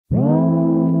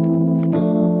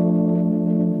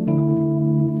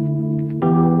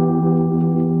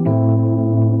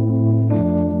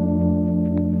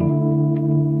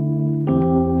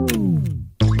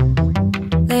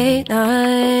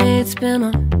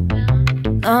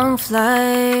Long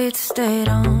flight, stayed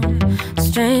on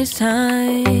strange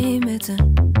time. It's a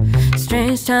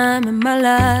strange time in my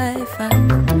life. I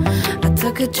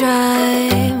took a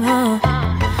drive home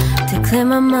to clear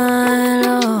my mind,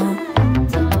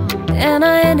 and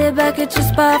I ended back at your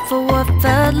spot for what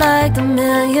felt like the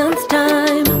millionth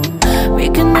time.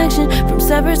 Reconnection from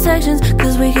separate sections,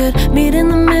 cause we could meet in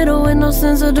the middle with no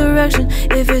sense of direction.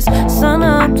 If it's sun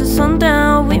up to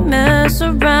sundown, we mess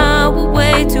around, we're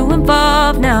way too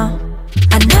involved now.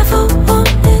 I never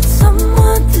wanted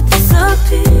someone to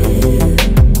disappear,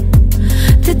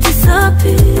 to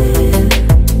disappear,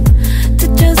 to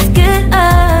just get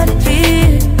out of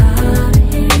here.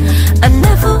 I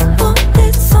never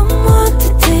wanted someone to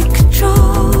take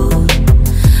control.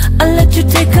 I let you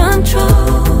take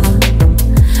control,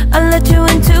 I let you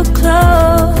in too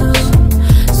close.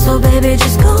 So baby,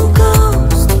 just go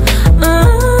ghost.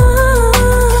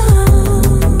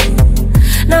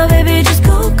 Now baby, just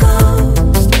go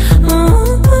ghost.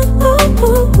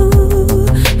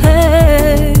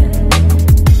 Hey,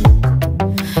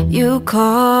 you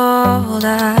called,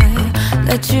 I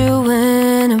let you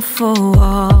in and 4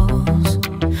 walls.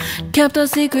 Kept our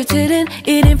secrets hidden,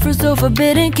 eating fruit so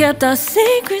forbidden. Kept our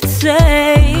secrets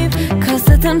safe, cause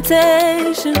the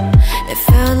temptation, it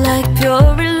felt like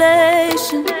pure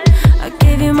relation. I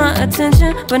gave you my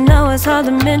attention, but now it's hard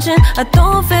to mention. I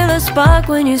don't feel a spark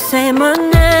when you say my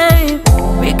name.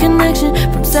 Reconnection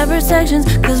from separate sections,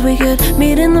 cause we could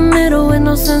meet in the middle with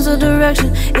no sense of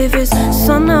direction. If it's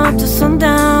sun up to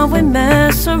sundown, we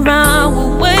mess around,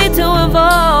 we're way too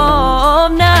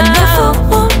involved now. I never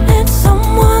wanted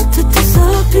someone to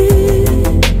disappear,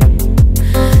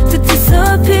 to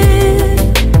disappear,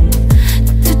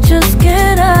 to just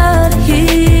get out of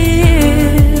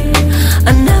here.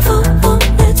 I never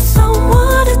wanted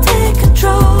someone to take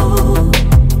control.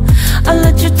 I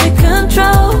let you take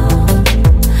control,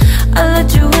 I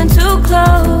let you in too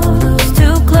close,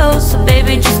 too close. So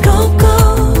baby, just go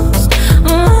ghost.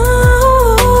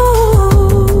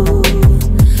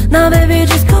 Now baby,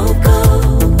 just go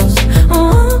ghost.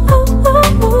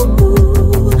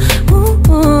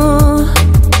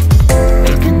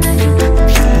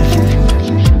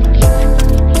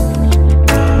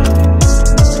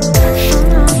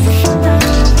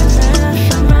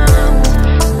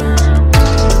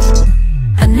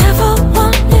 I never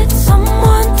wanted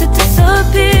someone to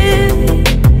disappear,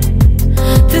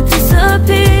 to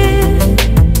disappear,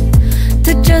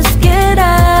 to just get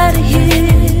out of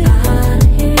here.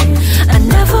 I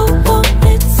never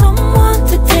wanted someone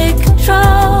to take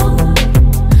control.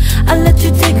 I let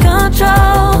you take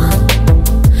control,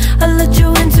 I let you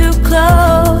in too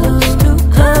close, too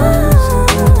close.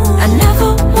 I never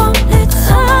wanted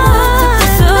someone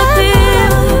to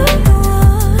disappear,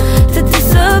 to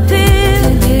disappear,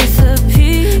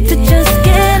 to just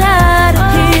get out of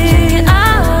here,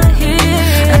 out of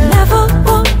here. I never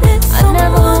wanted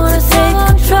someone to take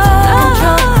control.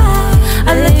 I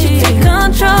let you take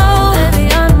control, baby,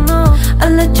 I know. I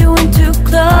let you in too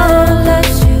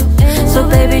close, so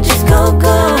baby, just go go.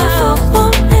 I never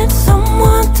wanted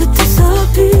someone to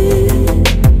disappear,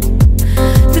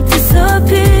 to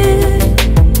disappear,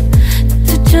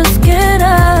 to just get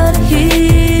out of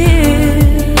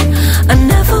here. I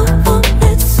never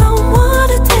wanted someone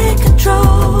to take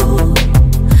control.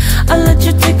 I let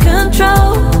you take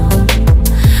control,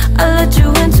 I let you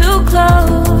in too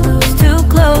close, too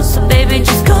close. So baby,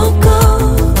 just go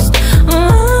ghost.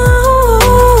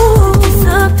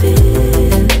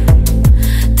 Disappear,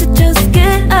 to just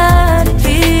get out of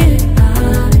here.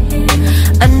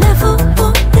 I never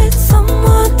wanted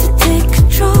someone to take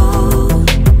control.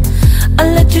 I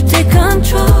let you take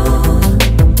control,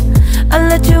 I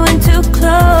let you in too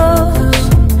close.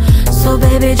 So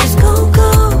baby, just go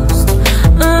ghost.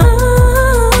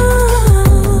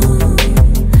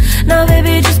 Now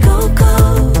baby, just go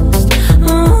ghost.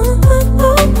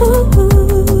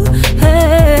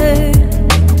 Hey,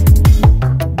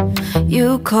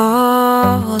 you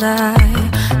called, I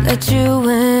let you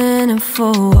in and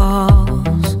 4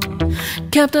 walls.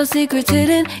 Kept our secrets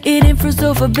hidden, eating fruit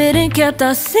so forbidden. Kept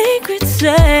our secrets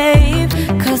safe,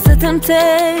 cause the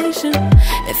temptation,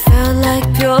 it felt like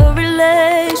pure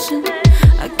relation.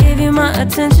 I gave you my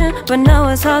attention, but now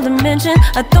it's hard to mention.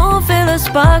 I don't feel a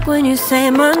spark when you say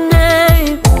my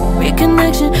name.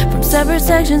 Reconnection from separate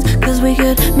sections, cause we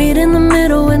could meet in the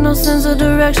middle with no sense of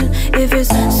direction. If it's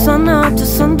sun up to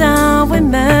sundown, we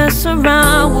mess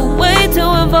around, we're